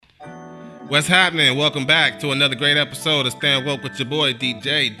What's happening? Welcome back to another great episode of Stand Woke with your boy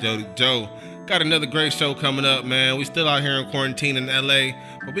DJ Jody Joe. Got another great show coming up, man. We still out here in quarantine in LA,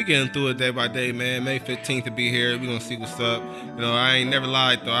 but we getting through it day by day, man. May 15th to be here. We gonna see what's up. You know, I ain't never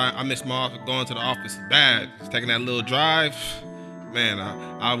lied though. I miss my office, going to the office bad. Just taking that little drive. Man,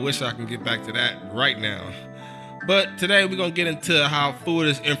 I wish I can get back to that right now. But today we're going to get into how food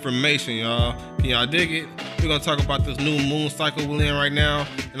is information, y'all. Can y'all dig it? We're going to talk about this new moon cycle we're in right now.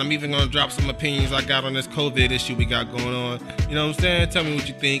 And I'm even going to drop some opinions I got on this COVID issue we got going on. You know what I'm saying? Tell me what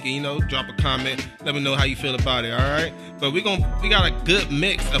you think and, drop a comment. Let me know how you feel about it, all right? But we got a good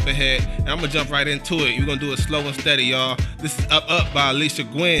mix up ahead. And I'm going to jump right into it. We're going to do it slow and steady, y'all. This is Up Up by Alicia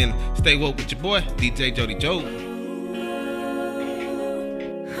Gwen. Stay woke with your boy, DJ Jody Joe.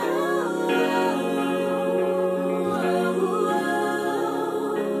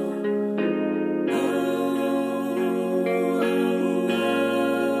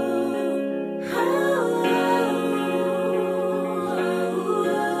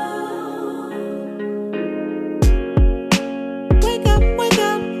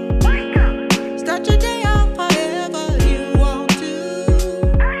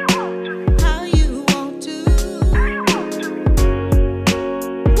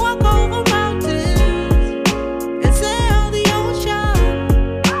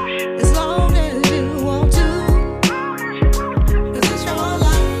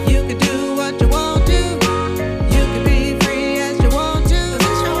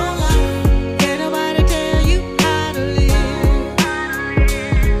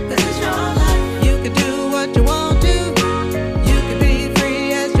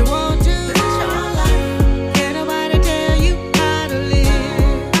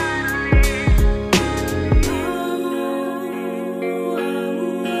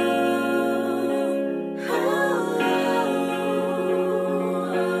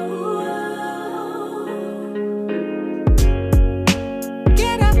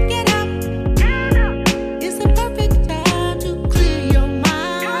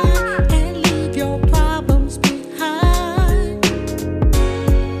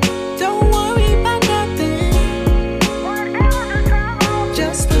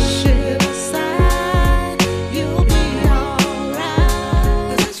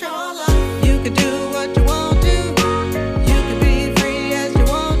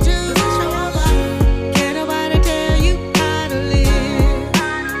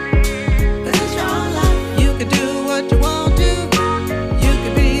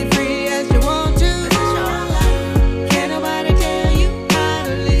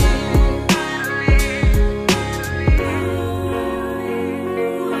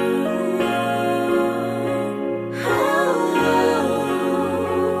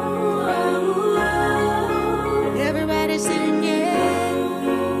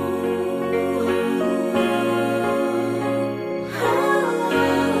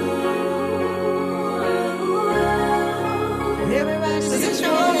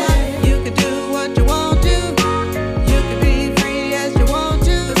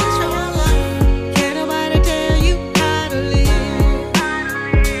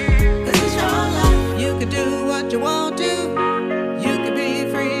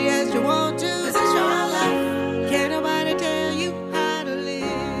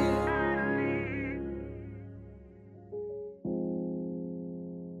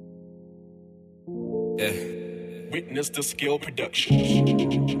 Witness the skill production.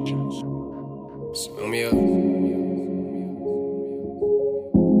 Spill me up.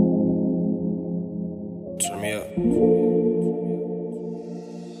 Turn me up.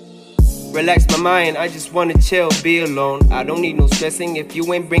 Relax my mind, I just wanna chill, be alone. I don't need no stressing if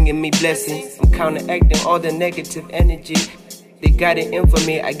you ain't bringing me blessings. I'm counteracting all the negative energy. They got it in for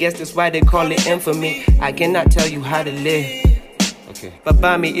me, I guess that's why they call it infamy. I cannot tell you how to live. Okay. But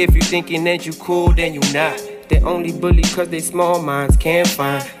by me, if you thinking that you cool, then you not. They only bully cause they small minds can't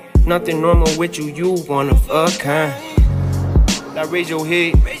find nothing normal with you, you one of a kind. Now raise your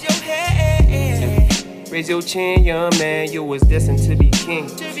head, raise your chin, young man, you was destined to be king.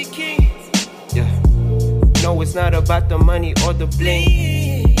 Yeah. No, it's not about the money or the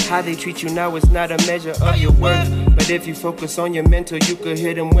bling. How they treat you now is not a measure of your worth. But if you focus on your mental, you could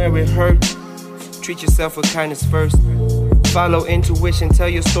hit them where it hurts. Treat yourself with kindness first. Follow intuition, tell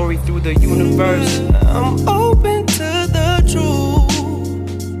your story through the universe. I'm open to the truth.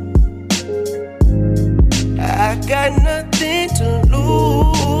 I got nothing to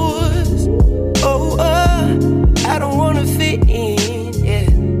lose. Oh, I don't wanna fit in, yeah.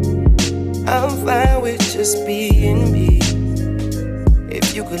 I'm fine with just being me.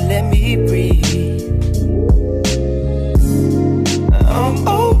 If you could let me breathe. I'm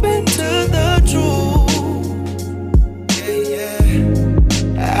open to the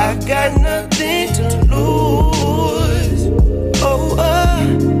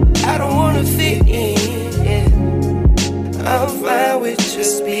fine with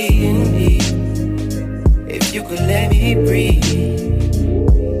just being me. If you could let me breathe.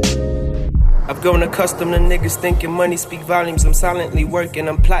 I've grown accustomed to niggas thinking money speak volumes. I'm silently working,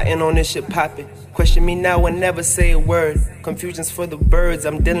 I'm plotting on this shit popping. Question me now and never say a word. Confusion's for the birds,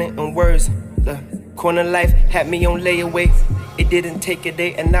 I'm dealing in words. The corner life had me on layaway. It didn't take a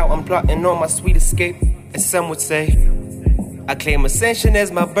day and now I'm plotting on my sweet escape. As some would say, I claim ascension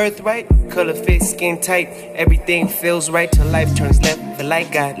as my birthright. Color fit, skin tight, everything feels right till life turns left. Feel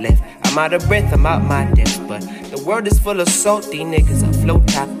like God left. I'm out of breath, I'm out my depth. But the world is full of salty niggas, I float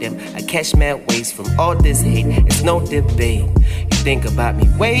top them. I catch mad waves from all this hate, it's no debate. You think about me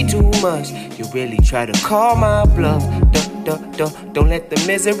way too much, you really try to call my bluff. Don't let the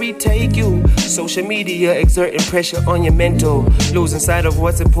misery take you. Social media exerting pressure on your mental. Losing sight of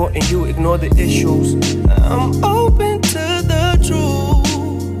what's important, you ignore the issues. I'm open to the truth.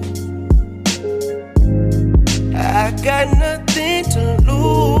 I got nothing to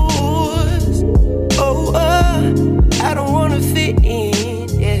lose. I don't wanna fit in,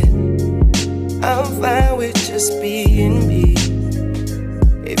 yeah. I'm fine with just being me.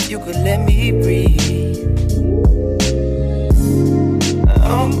 If you could let me breathe.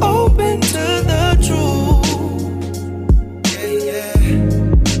 I'm open to the truth. Yeah.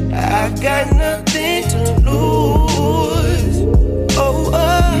 I got nothing to lose.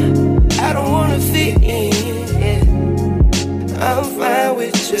 I don't wanna fit in, yeah. I'm fine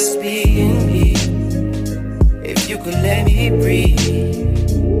with just being me. If you could let me breathe.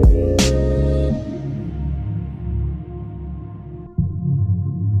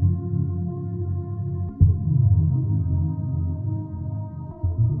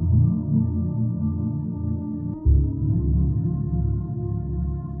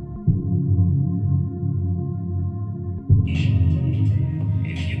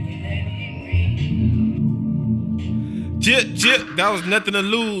 Jip, that was Nothing to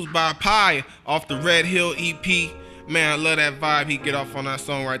Lose by Pie off the Red Hill EP. Man, I love that vibe he get off on that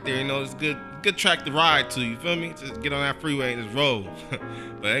song right there. You know, it's good track to ride to, you feel me? Just get on that freeway and just roll.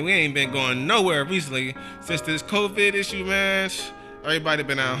 But we ain't been going nowhere recently since this COVID issue, man. Everybody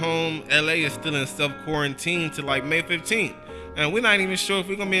been at home. LA is still in self-quarantine till like May 15th. And we're not even sure if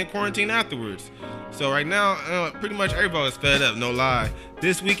we're gonna be in quarantine afterwards. So right now, pretty much everybody was fed up, no lie.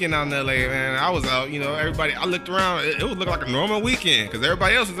 This weekend out in LA, man, I was out, you know, everybody, I looked around, it would look like a normal weekend, because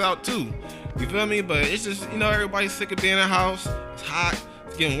everybody else is out too. You feel me? But it's just, you know, everybody's sick of being in the house. It's hot,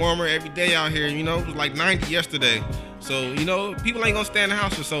 it's getting warmer every day out here, you know, it was like 90 yesterday. So, you know, people ain't gonna stay in the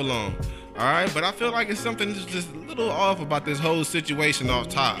house for so long. Alright, but I feel like it's something that's just a little off about this whole situation off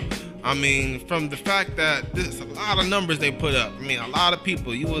top. I mean, from the fact that there's a lot of numbers they put up. I mean, a lot of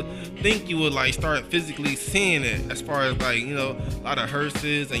people. You would think you would like start physically seeing it as far as like, you know, a lot of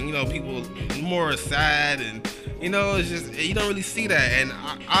hearses and, you know, people more sad and, you know, it's just, you don't really see that. And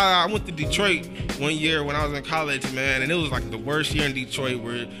I went to Detroit one year when I was in college, man, and it was like the worst year in Detroit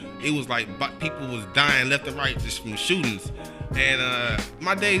where it was like people was dying left and right just from shootings. And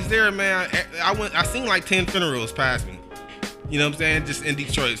my days there, man, I seen like 10 funerals pass me. You know what I'm saying? Just in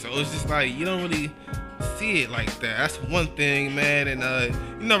Detroit. So it's just like, you don't really see it like that. That's one thing, man. And,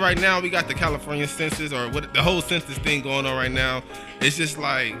 you know, right now we got the California census or what the whole census thing going on right now. It's just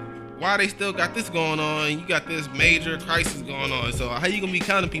like, why they still got this going on? You got this major crisis going on. So how you going to be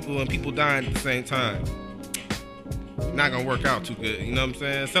counting people and people dying at the same time? Not going to work out too good. You know what I'm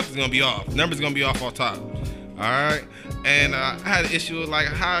saying? Something's going to be off. Numbers going to be off on top. All right? And I had an issue with like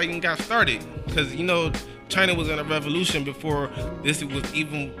how it even got started. Because, you know, China was in a revolution before this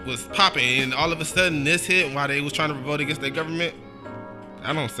was popping, and all of a sudden this hit while they was trying to revolt against their government.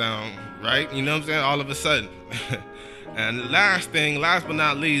 That don't sound right, you know what I'm saying? All of a sudden. And last but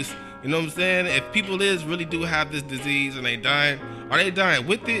not least, you know what I'm saying? If people really do have this disease and they dying, are they dying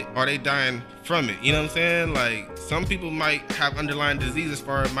with it or are they dying from it? You know what I'm saying? Like some people might have underlying disease as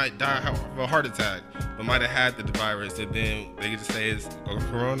far as might die of a heart attack, but might have had the virus and then they could just say it's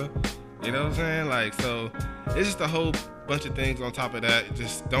corona. You know what I'm saying? Like, so it's just a whole bunch of things on top of that. It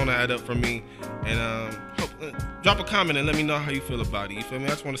just don't add up for me. And drop a comment and let me know how you feel about it. You feel me? I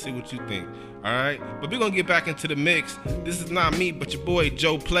just want to see what you think. All right? But we're going to get back into the mix. This is not me, but your boy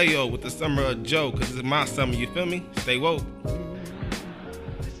Joe Playo with the Summer of Joe, because this is my summer. You feel me? Stay woke.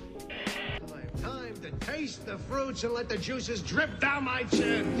 Time to Taste the fruits and let the juices drip down my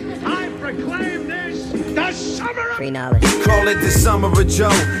chin. I proclaim this the summer of... Free knowledge. Call it the summer of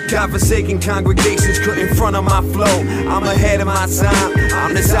Joe. God-forsaken congregations couldn't front of my flow. I'm ahead of my time.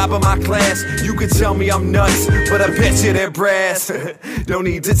 I'm the top of my class. You could tell me I'm nuts, but I bet you they're brass. Don't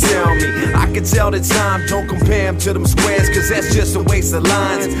need to tell me. I can tell the time. Don't compare them to them squares, cause that's just a waste of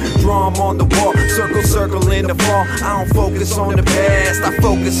lines. Draw them on the wall. Circle, circle in the fall. I don't focus on the past. I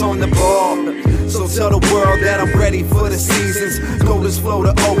focus on the ball. So tell the world that I'm ready for the seasons. Coldest flow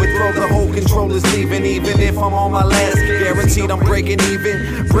to overthrow, the whole controller's leaving. Even if I'm on my last, guaranteed I'm breaking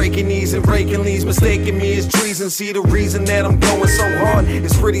even. Breaking knees and breaking leads, mistaking me as treason. See the reason that I'm going so hard,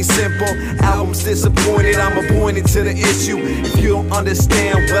 it's pretty simple. Album's disappointed, I'm appointed to the issue. If you don't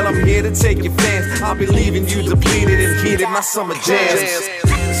understand, well I'm here to take your fans. I'll be leaving you depleted and heated, my summer jams.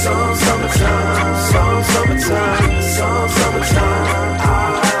 Some summertime, some summertime, some summertime.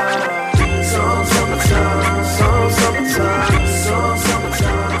 Some summertime, some summertime, some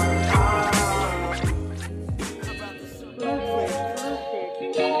summertime.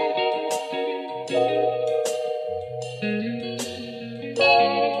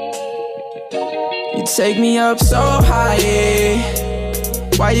 You take me up so high, yeah.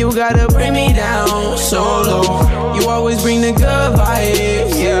 Why you gotta bring me down so low? You always bring the good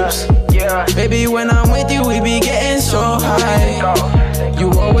vibes, yeah. Baby, when I'm with you, we be getting so high. You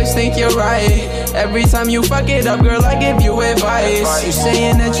always think you're right. Every time you fuck it up, girl, I give you advice. You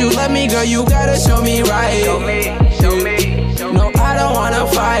saying that you love me, girl, you gotta show me right. Show me. No, I don't wanna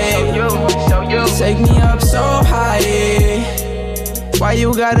fight. Show you. Take me up so high. Why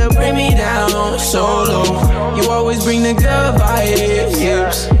you gotta bring me down so low? You always bring the good vibes.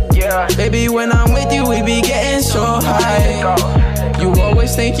 Yeah. Baby, when I'm with you, we be getting so high. You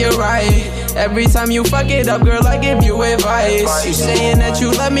always think you're right. Every time you fuck it up, girl, I give you advice. You saying that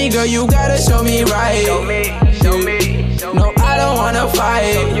you love me, girl, you gotta show me right. Show me. No, I don't wanna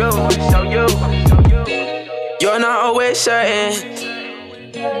fight. Show you. You're not always certain,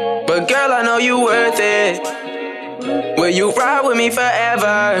 but girl, I know you worth it. Will you ride with me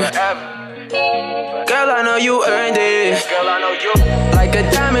forever? Girl, I know you earned it. Girl, I know you. Like a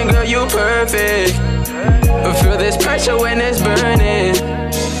diamond, girl, you perfect. But feel this pressure when it's burning.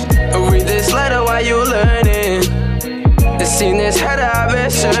 Read this letter while you learning. It's seen this header, I've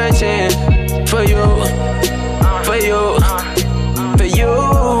been searching for you, for you, for you,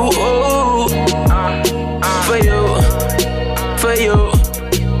 for you, for you,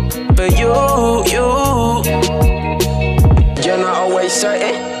 for you. You're not always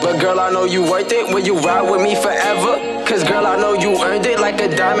certain, but girl, I know you worth it. Will you ride with me forever? Cause girl, I know you earned it. Like a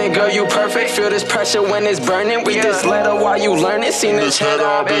diamond, girl, you perfect. Feel this pressure when it's burning. Read this letter while you learn it. Seen this header,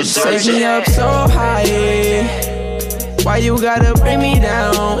 I've been searching. Take me up so high. Why you gotta bring me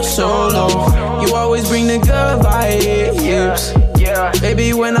down so low? You always bring the good vibes.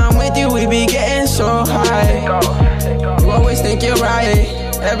 Baby, when I'm with you, we be getting so high. You always think you're right.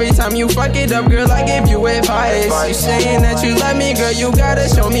 Every time you fuck it up, girl, I give you advice. You saying that you love me, girl, you gotta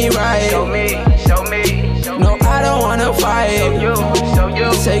show me right. Show me. No, I don't wanna fight. Show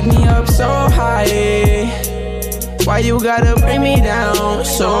you. Take me up so high. Why you gotta bring me down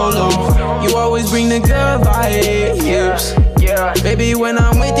so low? You always bring the good vibes. Baby, when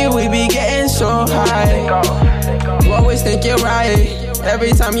I'm with you, we be getting so high. You always think you're right.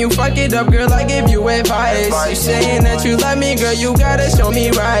 Every time you fuck it up, girl, I give you advice. You saying that you love me, girl, you gotta show me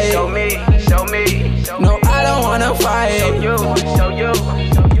right. Show me. No, I don't wanna fight. Show you.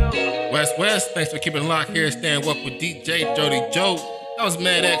 West, thanks for keeping it locked here. Stand up with DJ Jody Joe. That was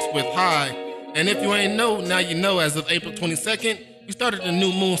Mad X with High. And if you ain't know, now you know. As of April 22nd, we started the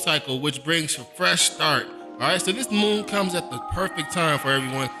new moon cycle, which brings a fresh start. Alright, so this moon comes at the perfect time for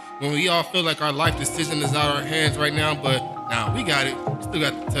everyone, when we all feel like our life decision is out of our hands right now, but now we got it. We still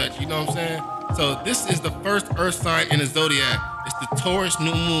got the touch, you know what I'm saying? So this is the first earth sign in the zodiac. It's the Taurus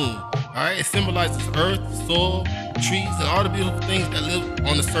new moon. Alright, it symbolizes earth, soil, trees, and all the beautiful things that live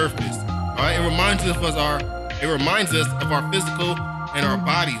on the surface. Alright, it reminds us of our physical and our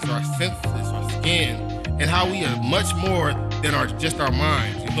bodies, our senses, our skin, and how we are much more than just our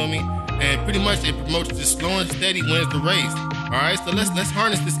minds. You feel me? And pretty much it promotes just slow and steady wins the race. All right, so let's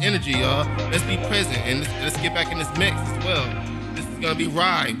harness this energy, y'all. Let's be present and let's get back in this mix as well. This is gonna be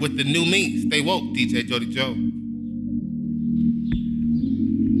Ride with the new me. Stay woke, DJ Jody Joe.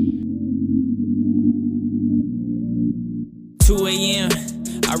 2 a.m.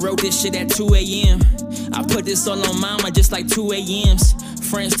 I wrote this shit at 2 a.m. I put this all on mama just like 2 a.m.s.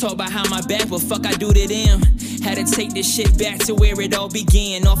 Friends talk behind my back, but fuck I do to them. Had to take this shit back to where it all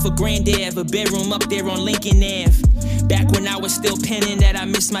began. Off of Grand Ave, a bedroom up there on Lincoln Ave. Back when I was still penning that I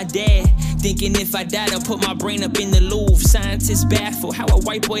miss my dad. Thinking if I died, I'd put my brain up in the Louvre. Scientists baffled how a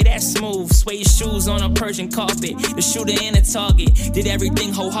white boy that smooth. Suede shoes on a Persian carpet. The shooter and a target. Did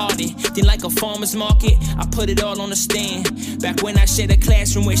everything wholehearted. Then like a farmer's market, I put it all on the stand. Back when I shared a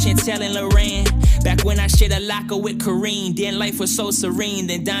classroom with Chantel and Lorraine. Back when I shared a locker with Kareem. Then life was so serene.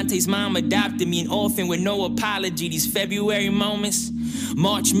 Then Dante's mom adopted me, an orphan with no apology. These February moments,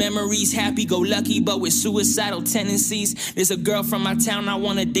 March memories, happy-go-lucky but with suicidal tendencies. There's a girl from my town I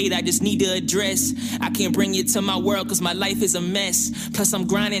wanna date, I just need to address. I can't bring you to my world cause my life is a mess. Plus I'm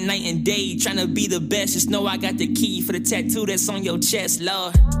grinding night and day, trying to be the best. Just know I got the key for the tattoo that's on your chest,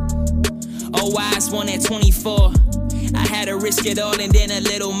 Lord. Oh, wise one at 24. I had to risk it all and then a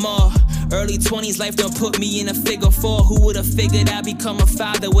little more. Early 20s, life done put me in a figure 4. Who would've figured I'd become a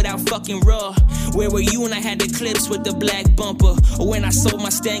father without fucking raw? Where were you when I had the clips with the black bumper? Or when I sold my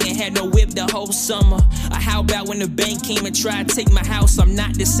Stang and had no whip the whole summer? Or how about when the bank came and tried to take my house? I'm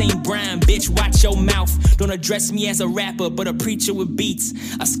not the same Brian, bitch, watch your mouth. Don't address me as a rapper, but a preacher with beats.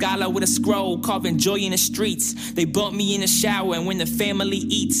 A scholar with a scroll, carving joy in the streets. They bump me in the shower and when the family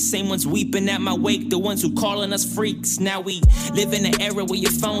eats. Same ones weeping at my wake, the ones who calling us freaks. Now we live in an era where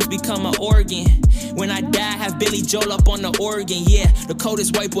your phones become an organ. When I die, have Billy Joel up on the organ. Yeah, the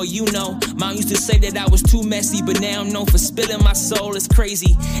coldest white boy you know. Mom used to say that I was too messy, but now I'm known for spilling my soul. It's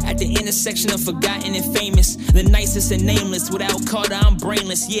crazy. At the intersection of forgotten and famous, the nicest and nameless. Without Carter, I'm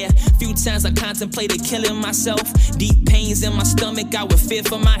brainless. Yeah, few times I contemplated killing myself. Deep pains in my stomach, I would fear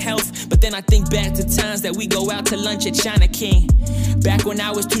for my health. But then I think back to times that we go out to lunch at China King. Back when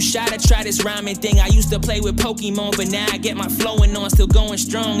I was too shy to try this rhyming thing. I used to play with Pokemon, but now I get my flowing on. Still going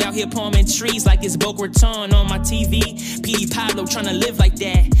strong out here palming trees like it's Boca Raton on my TV. P.D. Pablo tryna live like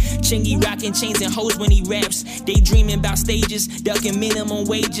that. Chingy rocking chains and hoes when he raps. Daydreaming about stages, ducking minimum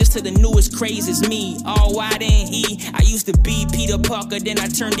wages to the newest crazes. Me, all wide and E. I used to be Peter Parker, then I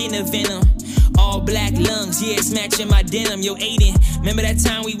turned into Venom. All black lungs, yeah, it's matching my denim. Yo, Aiden, remember that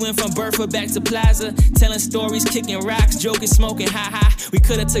time we went from Burford back to Plaza? Telling stories, kicking rocks, joking, smoking, ha-ha. We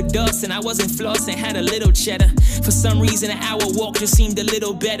could've took dust and I wasn't flossing, had a little cheddar. For some reason, an hour walk just seemed a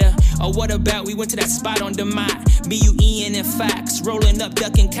little better. Or what about we went to that spot on DeMott? Me, you, Ian, and Fox, rolling up,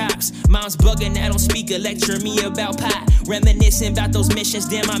 ducking cops. Mom's bugging out on speaker, lecturing me about pot. Reminiscing about those missions,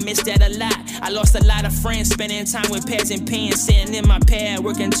 damn, I missed that a lot. I lost a lot of friends, spending time with pads and pens. Sitting in my pad,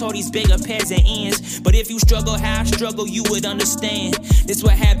 working toward these bigger pads and ends. But if you struggle how I struggle, you would understand. This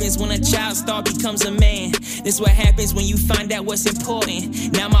what happens when a child star becomes a man. This what happens when you find out what's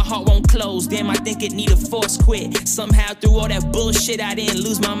important. Now my heart won't close, damn, I think it need a force quit. Somehow through all that bullshit, I didn't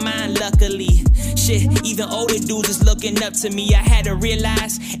lose my mind, luckily. Shit, even older dudes is looking up to me. I had to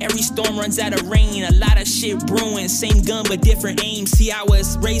realize every storm runs out of rain. A lot of shit brewing, same gun but different aim. See, I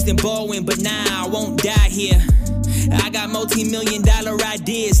was raised in Baldwin, but nah, I won't die here. I got multi-million-dollar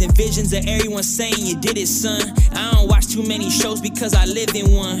ideas and visions of everyone saying you did it, son. I don't watch too many shows because I live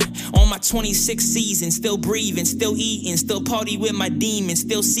in one. On my 26th season, still breathing, still eating, still party with my demons,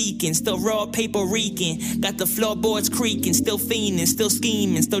 still seeking, still raw paper reeking. Got the floorboards creaking, still fiending, still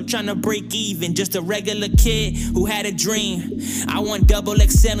scheming, still trying to break even. Just a regular kid who had a dream. I want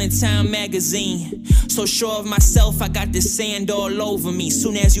XXL in Time magazine. So sure of myself, I got this sand all over me.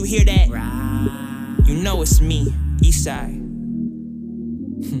 Soon as you hear that, you know it's me, Eastside.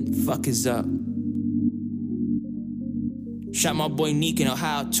 Fuck is up. Shot my boy Neek in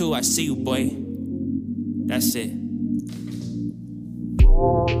Ohio too, I see you, boy. That's it.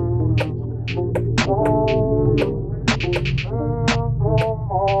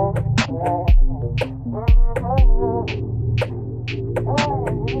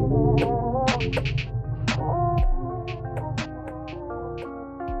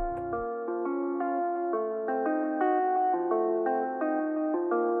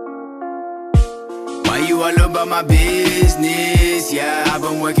 You all about my business, yeah, I've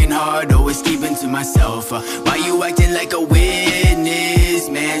been working hard, always keeping to myself. Why you acting like a witness,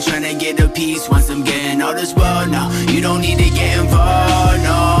 man, trying to get a piece once I'm getting all this world. No, you don't need to get involved,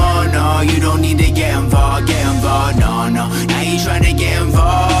 no, you don't need to get involved, no, now you trying to get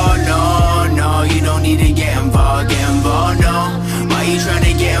involved, no, you don't need to get involved, no. Why you trying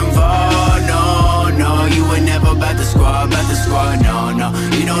to get involved, no, you were never about the squad, no,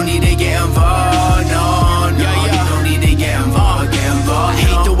 you don't need to get involved, no, you don't need to get involved, I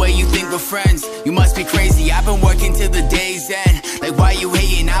hate the way you think we're friends, you must be crazy, I've been working till the day's end, like why you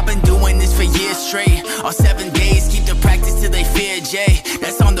hating, I've been doing this for years straight, all 7 days, keep the practice till they fear Jay,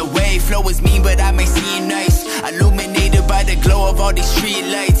 that's on the way, flow is mean but I may seem nice, illuminated by the glow of all these street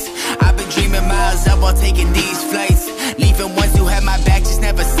lights, I've been dreaming miles up while taking these flights, leaving ones who had my back just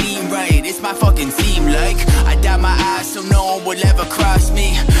never seem right. it's my fucking team. Like, I dot my eyes so no one will ever cross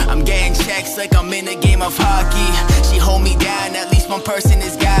me. I'm getting checks like I'm in a game of hockey. She hold me down, at least one person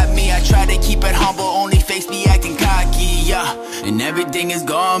has got me. I try to keep it humble, only face me acting cocky, yeah. And everything is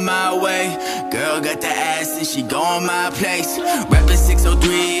going my way. Girl got the ass and she going my place. Rapping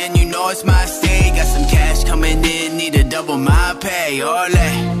 603 and you know it's my state. Got some cash coming in, need to double my pay. Ole,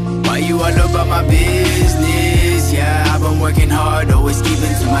 why you all about my business? Yeah, I've been working hard, always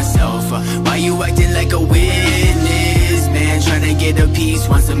keeping to myself. Why you acting like a witness? Man, trying to get a piece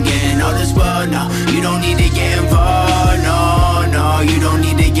once I'm getting all this world. No, you don't need to get involved. No, no, you don't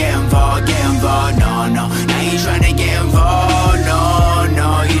need to get involved. No, no, now you trying to get involved. No,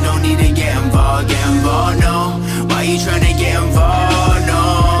 no, you don't need to get involved. No, why you trying to get involved?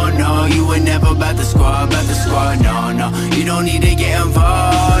 No, no, you were never about the squad. No, no, you don't need to get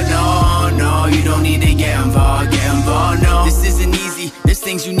involved. No, no, you don't need to get involved. No, this isn't easy. There's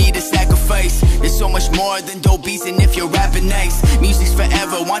things you need to sacrifice. There's so much more than dope beats, and if you're rapping nice, music's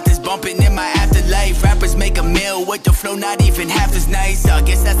forever. Want this bumping in my afterlife. Rappers make a meal with the flow, not even half as nice. I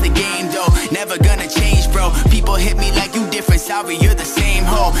guess that's the game though. Never gonna change, bro. People hit me like you different. Sorry, you're the same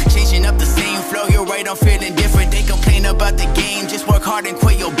hoe. Changing up the same flow. You're right, I'm feeling different. They complain about the game. Just work hard and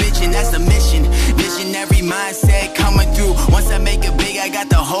quit your bitch, and that's the mission. Visionary mindset coming through. Once I make it big, I got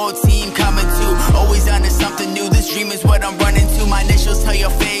the whole team coming too. Always onto something new. This dream is what I'm running to. My initials tell your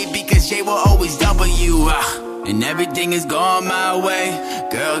fade because J will always W. And everything is going my way.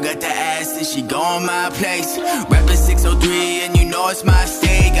 Girl got the ass and she going my place. Rapping 603 and you know it's my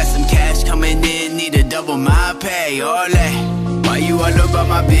state. Got some cash coming in, need to double my pay. Ole, why you all about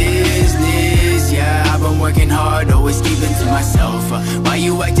my business? Yeah, I've been working hard, always keeping to myself. Why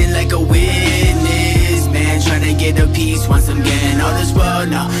you acting like a witness? Man, trying to get a piece once I'm getting all this world.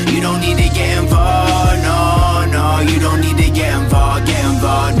 No, you don't need to get involved. No, no, you don't need to get involved.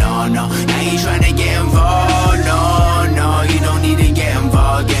 No, no, now you trying to get involved. No, no, you don't need to get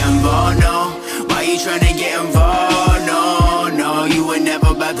involved. No, why you trying to get involved? No, no, you were never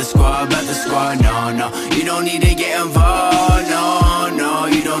about the squad. No, no, you don't need to get involved. No, no,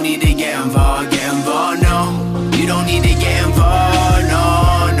 you don't need to get involved. No, you don't need to get involved.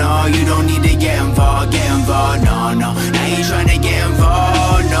 No, no, you don't need to get involved. No, no, now you trying to get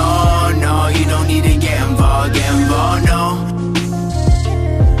involved. No, no, you don't need to get involved. No.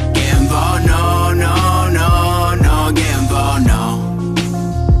 No, no, no, no, get involved, no.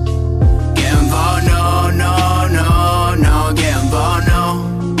 Get involved, no, no, no, no, get involved,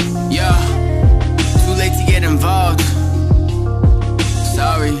 no. Yeah, too late to get involved.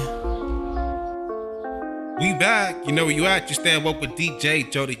 Sorry. We back. You know where you at. You stand woke with DJ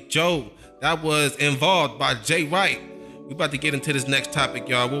Jody Joe. That was Involved by Jay Wright. We about to get into this next topic,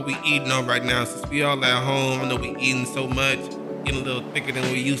 y'all. What we eating on right now, since we all at home. I know we eating so much, getting a little thicker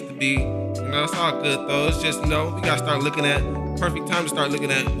than we used to be. You know, it's all good though. It's just, you know, we gotta start looking at, perfect time to start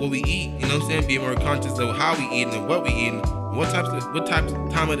looking at what we eat. You know what I'm saying? Being more conscious of how we eating and what we eating. What types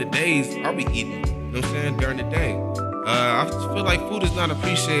of time of the days are we eating? You know what I'm saying? During the day. I just feel like food is not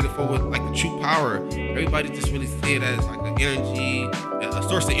appreciated for what, like, the true power. Everybody just really see it as like an energy, a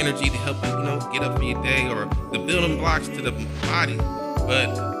source of energy to help you, you know, get up for your day, or the building blocks to the body. But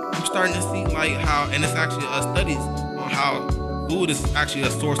I'm starting to see like how, and it's actually studies on how food is actually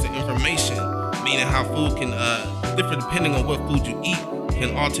a source of information, meaning how food can, different depending on what food you eat,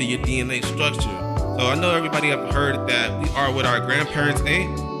 can alter your DNA structure. So I know everybody have heard that we are what our grandparents ate.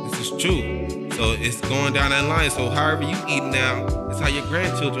 This is true. So it's going down that line. So however you eat now, it's how your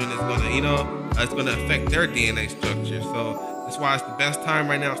grandchildren is gonna, you know, it's gonna affect their DNA structure. So that's why it's the best time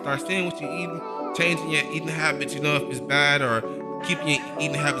right now. Start seeing what you're eating, changing your eating habits, you know, if it's bad, or keeping your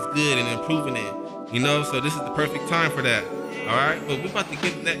eating habits good and improving it, you know. So this is the perfect time for that. All right, but we're about to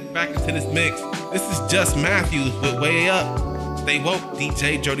get back into this mix. This is Just Matthews with Way Up. Stay woke,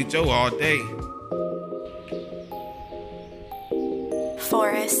 DJ Jody Joe all day.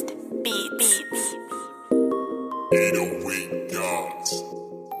 Forest Beats. 808 Dogs.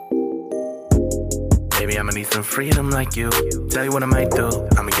 Baby, I'ma need some freedom like you. Tell you what I might do.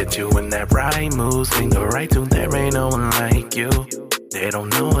 I'ma get you in that right mood. Swing the right tune, there ain't no one like you. They don't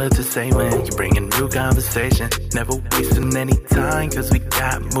know what to say when you bring a new conversation. Never wasting any time, cause we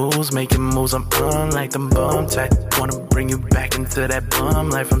got moves. Making moves, I'm unlike them bum type. Wanna bring you back into that bum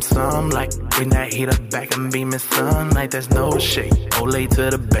life from some like. Bring that heat up back and beaming sunlight, there's no shade. Olay to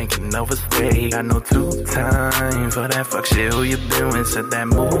the bank and overstay. Got no two time for that fuck shit. Who you been with? Set that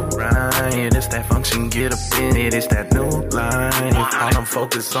mood right. It's that function, get up in it. It's that new line. All I'm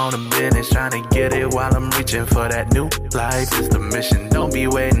focused on the business, trying to get it while I'm reaching for that new life. It's the mission. And don't be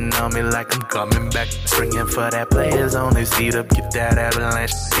waiting on me like I'm coming back. Springing for that players only seat up, get that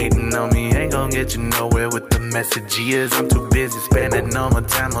avalanche. Hating on me ain't gon' get you nowhere with the messages. I'm too busy spending no more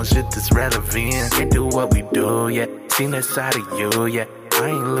time on shit that's relevant. Can't do what we do yet, seen that side of you yet. I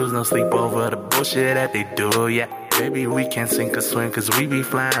ain't lose no sleep over the bullshit that they do yet. Baby, we can't sink or swim, cause we be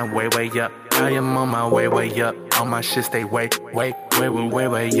flying way, way up. I am on my way, way up. All my shit stay way, way, way, way, way,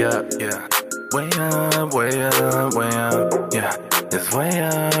 way up, yeah. Way up, way up, way up, yeah. It's way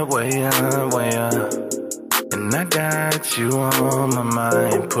up, way up, way up. And I got you on my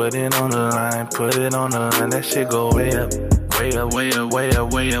mind. Put it on the line, put it on the line. That shit go way up, way up, way up, way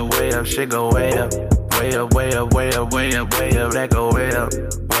up, way up, way up. Shit go way up, way up, way up, way up, way up, way up. That go way up,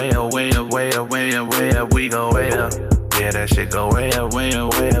 way up, way up, way up, way up, way up. We go way up. Yeah, that shit go way up, way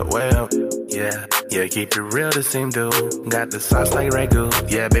up, way up, way up. Yeah, yeah, keep it real, the same dude. Got the sauce like ragu.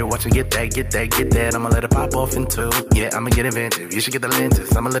 Yeah, baby, watch me get that, get that, get that. I'ma let it pop off in two. Yeah, I'ma get inventive. You should get the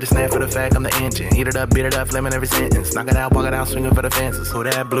lenses. I'ma let it snap for the fact I'm the engine. Heat it up, beat it up, flaming every sentence. Knock it out, walk it out, swinging for the fences. Who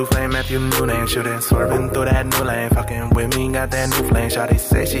that blue flame, Matthew, new name. Shooting, swerving through that new lane. Fucking with me, got that new flame. Shawty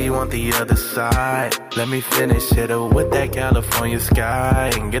say she want the other side. Let me finish, hit her with that California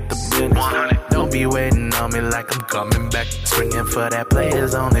sky and get the business. Don't be waiting on me like I'm coming back. Springing for that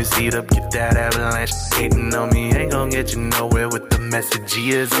players only seat up, get that avalanche. Hating on me ain't gon' get you nowhere with the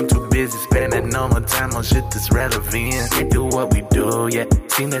messages. I'm too busy spending no more time on shit that's relevant. Can't do what we do yet,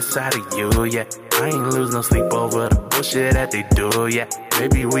 seen that side of you yet. I ain't lose no sleep over the bullshit that they do yet.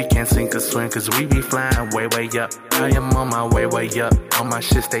 Baby, we can't sink or swim, cause we be flying way, way up. I am on my way, way up. All my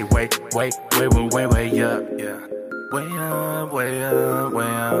shit stay way, way, way, way, way, way up, yeah. Way up, way up, way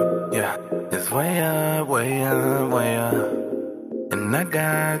up, yeah. It's way up, way up, way up. And I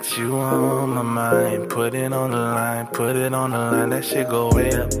got you on my mind. Put it on the line, put it on the line. That shit go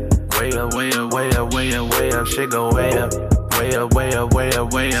way up, way up, way up, way up, way up, way up. Shit go way up, way up, way up, way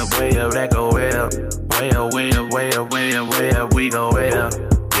up, way up, way up. That go way up, way up, way up, way up, way up, way up. We go way up.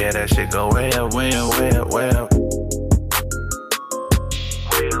 Yeah, that shit go way up, way up, way up, way up.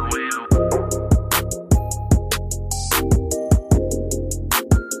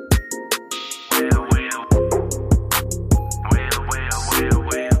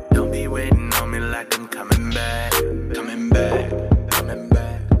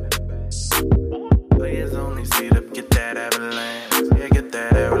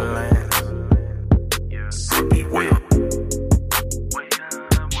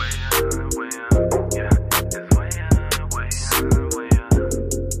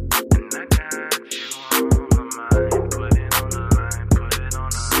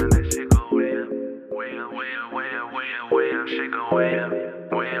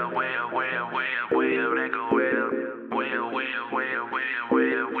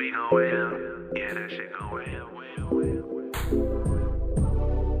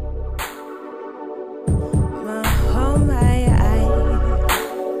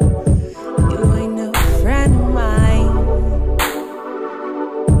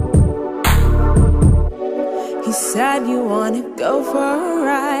 Said you wanna go for a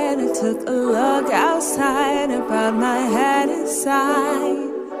ride. I took a look outside and bowed my head inside.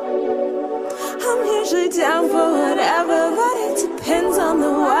 I'm usually down for whatever, but it depends on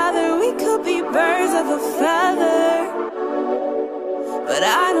the weather. We could be birds of a feather, but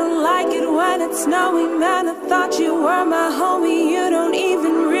I don't like it when it's snowing. Man, I thought you were my homie. You don't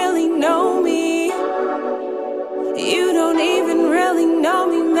even really know me. You don't even really know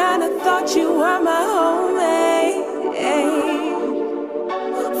me, man. I thought you were my homie.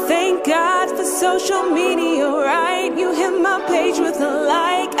 Thank God for social media, right? You hit my page with a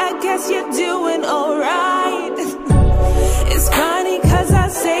like. I guess you're doing alright. It's funny cause I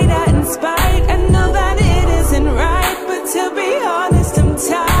say that in spite. I know that it isn't right, but to be honest, I'm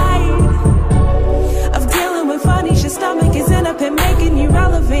tired of dealing with funny shit. Stomach is in up and making you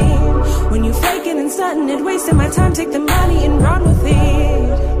relevant. When you faking and stunting it, wasting my time, take the money and run with it.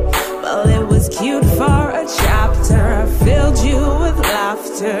 Well, it was cute for a chapter. I filled you with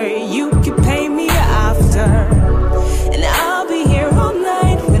laughter. You could pay me after, and I'll be here all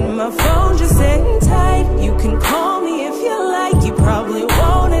night with my phone just sitting tight. You can call me if you like. You probably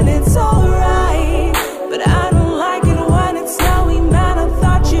won't, and it's alright. But I don't like it when it's snowy, man. I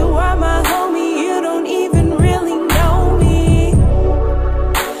thought you were my homie. You don't even really know me.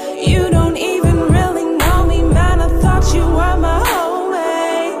 You don't even really know me, man. I thought you were my homie.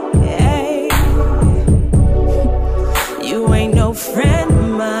 You ain't no friend of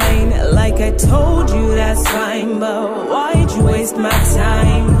mine.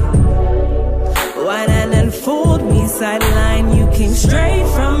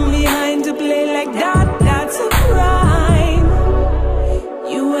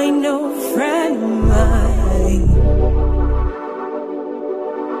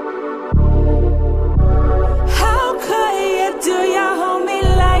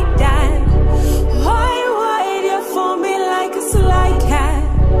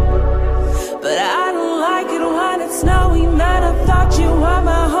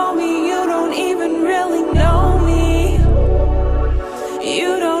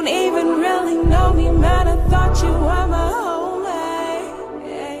 don't even really know me, man. I thought you were my homie.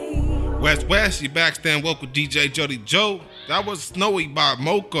 West, you back, stand woke with DJ Jody Joe. That was Snowy by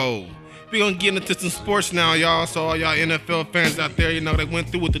Moko. We're gonna get into some sports now, y'all. So all y'all NFL fans out there, you know, they went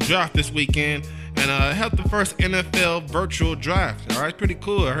through with the draft this weekend and held the first NFL virtual draft. All right, pretty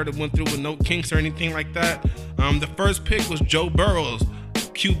cool. I heard it went through with no kinks or anything like that. The first pick was Joe Burrow,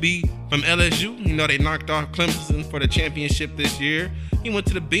 QB from LSU. You know, they knocked off Clemson for the championship this year. He went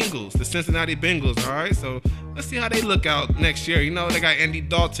to the Bengals, the Cincinnati Bengals, all right? So let's see how they look out next year. You know, they got Andy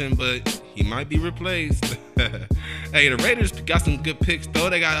Dalton, but he might be replaced. Hey, the Raiders got some good picks, though.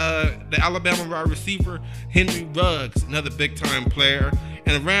 They got the Alabama wide receiver, Henry Ruggs, another big-time player.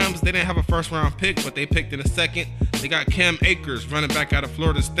 And the Rams, they didn't have a first-round pick, but they picked in a second. They got Cam Akers, running back out of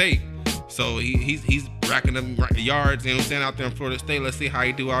Florida State. So he's racking up yards, you know what I'm saying, out there in Florida State. Let's see how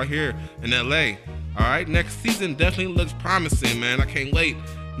he do out here in L.A. All right, next season definitely looks promising, man. I can't wait.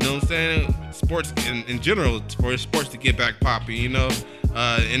 You know what I'm saying? Sports in general, for sports to get back popping, you know.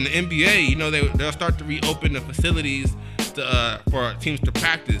 In the NBA, you know, they'll start to reopen the facilities for teams to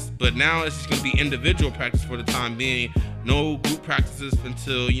practice. But now it's just going to be individual practice for the time being. No group practices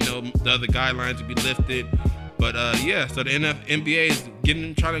until, you know, the other guidelines will be lifted. But yeah, so the NBA is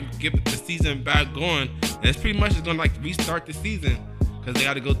trying to get the season back going. And it's pretty much just going to like restart the season because they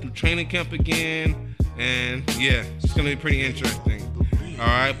got to go through training camp again. And yeah, it's going to be pretty interesting. All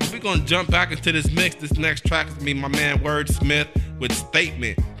right, but we're going to jump back into this mix. This next track is going to be my man Wordsmith with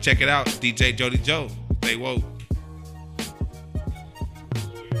Statement. Check it out, DJ Jody Joe. Stay woke.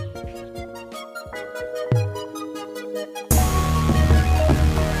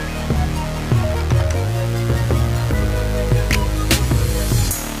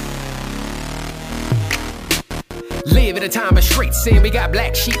 Live at a time of straight sin. We got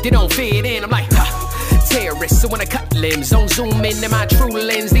black sheep that don't fit in. I'm like, ha. Terrorists, so when I cut limbs, don't zoom into my true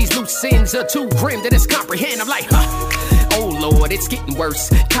lens. These loose ends are too grim to comprehend. I'm like, oh Lord, it's getting worse.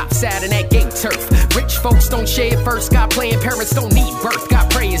 Cops out in that gay turf. Rich folks don't share first. God playing parents don't need birth. Got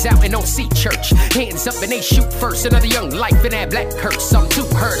prayers out and don't see church. Hands up and they shoot first. Another young life in that black curse. I'm too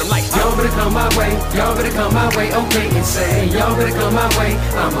hurt. I'm like, y'all better come my way. Y'all better come my way. Okay, and say, y'all better come my way.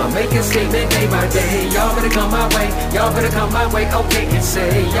 I'ma make a statement day by day. Y'all better come my way. Y'all better come my way. Okay, and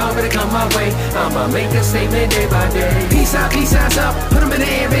say, y'all better come my way. I'ma make a statement day by day. Peace signs up, put them in the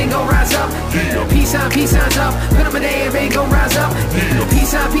air and go rise up. Peace signs up, put them in the air and go rise up.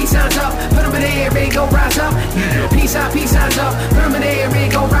 Peace signs up, put them in the air and go rise up. Peace signs up, put them in the air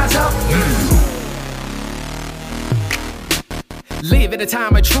and go rise up. Live in a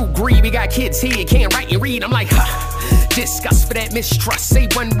time of true greed. We got kids here, can't write and read. I'm like, disgust for that mistrust. Say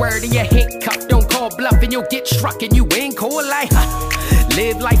one word and you're handcuffed. Don't call bluff and you'll get struck and you ain't cool like,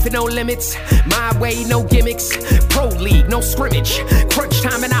 Live life with no limits, my way, no gimmicks. Pro league, no scrimmage. Crunch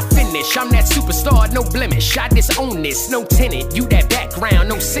time and I finish. I'm that superstar, no blemish. I disown this, no tenant. You that background,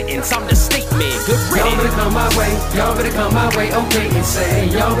 no sentence. I'm the statement. Good riddance. Y'all better come my way. Y'all better come my way. Okay, and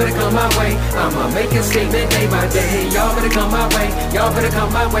say, y'all better come my way. I'ma make a statement day by day. Y'all better come my way. Y'all better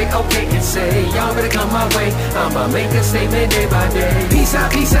come my way. Okay, and say, y'all better come my way. I'ma make a statement day by day. Peace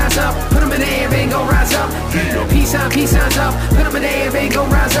signs up. Put them in the air and go rise up. Peace signs up. Put them in the air and go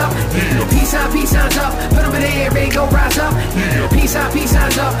rise up. Peace signs up. Put them in the air and go rise up. Peace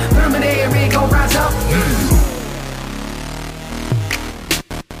signs up. Put them in the air and go rise up.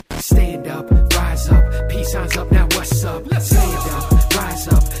 Stand up, rise up. Peace signs up. Now what's up? Stand up, rise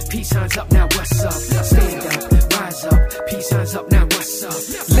up. Peace signs up. Now what's up? Stand up, rise up. Peace signs up. Now what's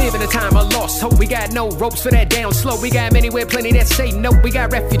up? Live in a time of lost hope. We got no ropes for that down slow. We got many with plenty that say no. We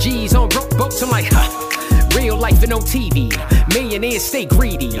got refugees on broke boats. I'm like, real life and no TV. Millionaires stay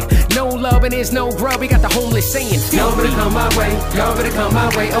greedy. No love and there's no grub. We got the homeless saying, y'all better come my way. Y'all better come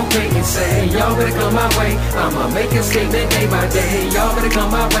my way. Okay, and say, y'all better come my way. I'ma make a statement day by day. Y'all better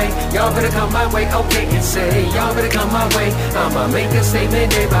come my way. Y'all better come my way. Okay, and say, y'all better come my way. I'ma make a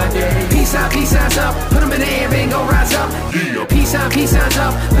statement day by day. Peace signs up. Put them in the air and go rise up. Peace signs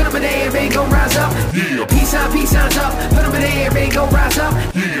up. Put them in the air and go rise up. Peace signs up. Put them in the air and go rise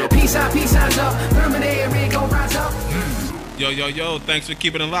up. Peace signs up. Put them in the air and go rise up. Yo, thanks for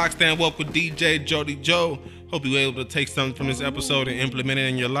keeping it locked. Stand woke with DJ Jody Joe. Hope you were able to take something from this episode and implement it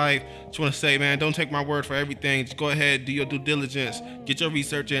in your life. Just want to say, man, don't take my word for everything. Just go ahead, do your due diligence. Get your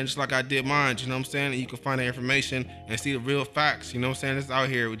research in just like I did mine, you know what I'm saying? And you can find the information and see the real facts, you know what I'm saying? It's out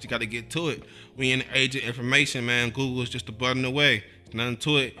here, but you got to get to it. We in the age of information, man. Google is just a button away. There's nothing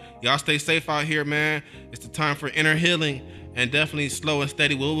to it. Y'all stay safe out here, man. It's the time for inner healing. And definitely slow and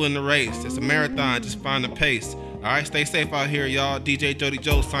steady will win the race. It's a marathon, just find the pace. All right, stay safe out here, y'all. DJ Jody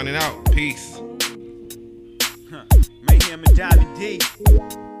Joe signing out. Peace. Mayhem and Diamond D.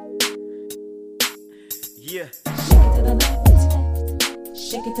 Yeah. Shake it to the left,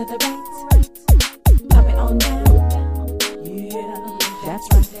 shake it to the right, pop it on down. Yeah, that's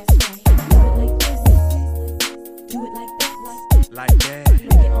right. Do it like this, do it like that, like that.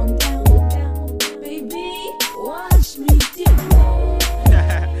 Bring it on down, baby. Watch me do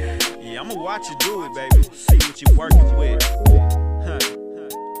it. Yeah, I'ma watch you do it, baby. See what you working with.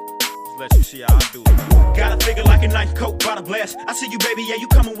 Let you see how I do it. Got a figure like a knife coat by the blast. I see you, baby, yeah, you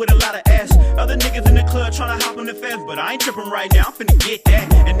coming with a lot of ass. Other niggas in the club tryna hop on the fence, but I ain't tripping right now, I'm finna get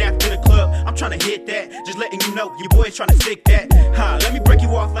that. And after the club, I'm tryna hit that. Just letting you know, your boy's tryna stick that. Let me break you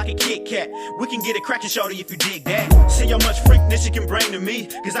off like a Kit Kat. We can get it crackin', shorty, if you dig that. See how much freakness you can bring to me,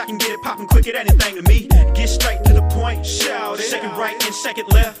 cause I can get it poppin' quicker than anything to me. Get straight to the point, shout it. Shake it right and shake it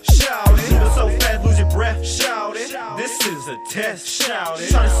left, shout it. Do it so fast, lose your breath, shout it. This is a test, shout it.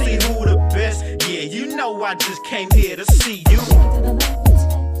 Tryna see who the best. Yeah, you know I just came here to see you. Shake it to the left,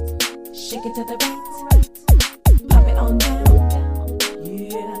 shake it to the right, pop it on down.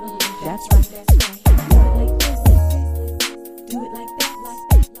 Yeah, that's right. Do it like this, do it like that,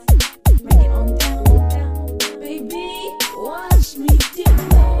 bring it on down, baby. Watch me do it.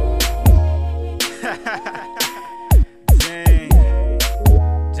 Dang,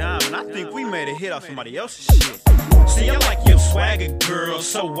 Diamond, I think we made a hit off somebody else's shit. See, I like your swagger, girl,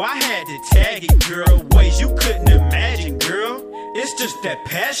 so I had to tag it, girl. Ways you couldn't imagine, girl. It's just that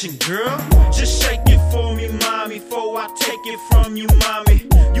passion, girl. Just shake it for me, mommy, before I take it from you, mommy.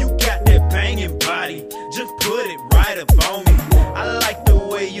 You got that banging body, just put it right up on me. I like the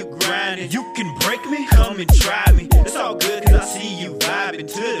way you grind it. You can break me, come and try me. It's all good cause I see you vibing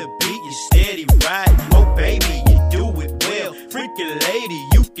to the beat, you steady riding. Oh baby, you do it well. Freaky lady,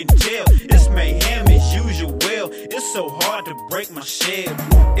 you can tell. It's mayhem as usual. It's so hard to break my shell.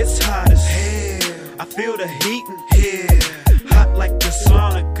 It's hot as hell. I feel the heat in here. Hot like the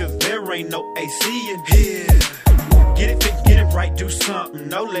sauna, cause there ain't no AC in here. Get it fit, get it right, do something.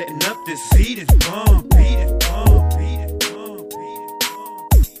 No letting up, this heat is bomb. Beat it, bomb, beat it, bomb, beat it,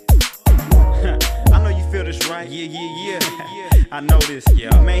 bomb. I know you feel this right. Yeah. I know this,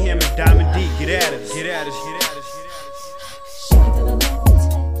 yeah. Mayhem and Diamond D, get at us, get at us, get at us. Shake it to the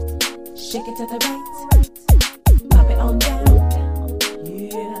left, shake it to the right, pop it on down.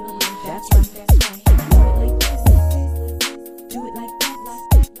 Yeah, that's right. Do it like this, do it like that,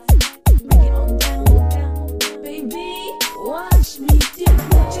 bring it on down, baby. Watch me do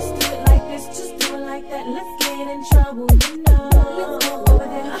it. Just do it like this, just do it like that. Let's get in trouble, you know. Let's go over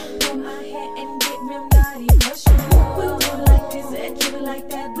there, pull my hair and get real naughty for sure. We'll do it like this and do it like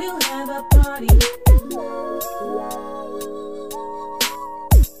that. We'll have a party.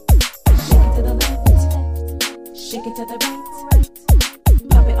 Shake it to the left, shake it to the right,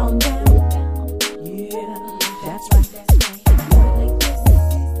 pop it on down. Yeah.